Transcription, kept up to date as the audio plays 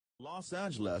Los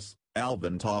Angeles,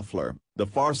 Alvin Toffler, the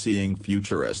far-seeing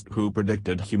futurist who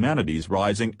predicted humanity's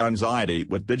rising anxiety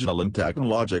with digital and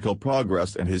technological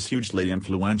progress in his hugely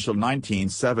influential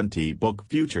 1970 book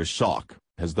Future Shock,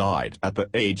 has died at the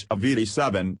age of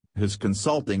 87, his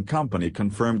consulting company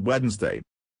confirmed Wednesday.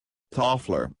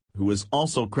 Toffler, who is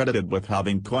also credited with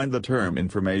having coined the term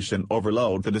information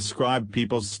overload to describe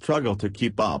people's struggle to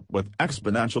keep up with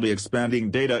exponentially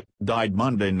expanding data, died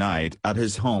Monday night at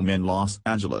his home in Los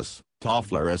Angeles,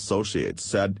 Toffler Associates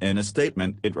said in a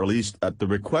statement it released at the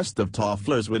request of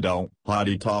Toffler's widow,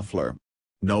 Heidi Toffler.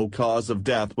 No cause of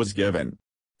death was given.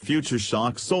 Future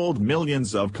Shock sold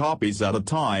millions of copies at a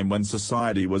time when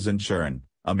society was in churn,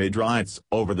 amid riots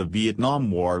over the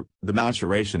Vietnam War, the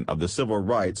maturation of the civil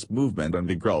rights movement and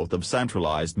the growth of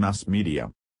centralized mass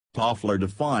media. Toffler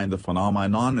defined the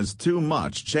phenomenon as too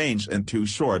much change in too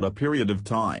short a period of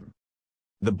time.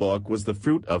 The book was the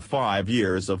fruit of 5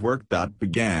 years of work that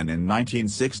began in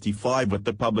 1965 with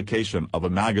the publication of a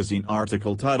magazine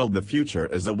article titled The Future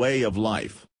is a Way of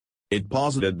Life. It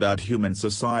posited that human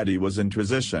society was in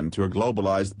transition to a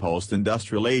globalized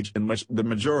post-industrial age in which the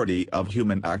majority of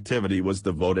human activity was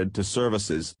devoted to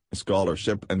services,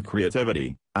 scholarship and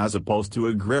creativity, as opposed to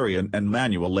agrarian and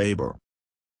manual labor.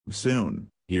 Soon,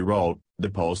 he wrote, the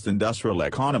post-industrial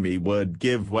economy would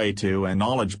give way to a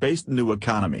knowledge-based new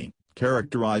economy,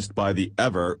 characterized by the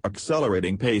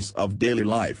ever-accelerating pace of daily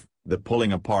life, the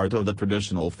pulling apart of the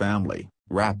traditional family,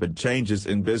 rapid changes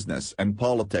in business and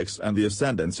politics and the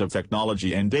ascendance of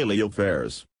technology in daily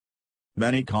affairs.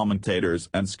 Many commentators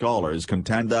and scholars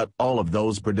contend that all of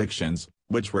those predictions,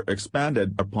 which were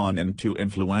expanded upon in two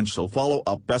influential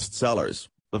follow-up bestsellers,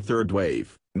 The Third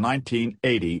Wave,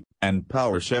 1980, and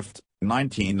Power Shift,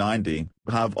 1990,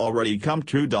 have already come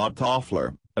true.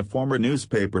 Toffler, a former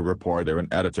newspaper reporter and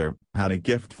editor, had a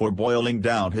gift for boiling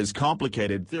down his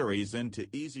complicated theories into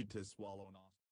easy-to-swallow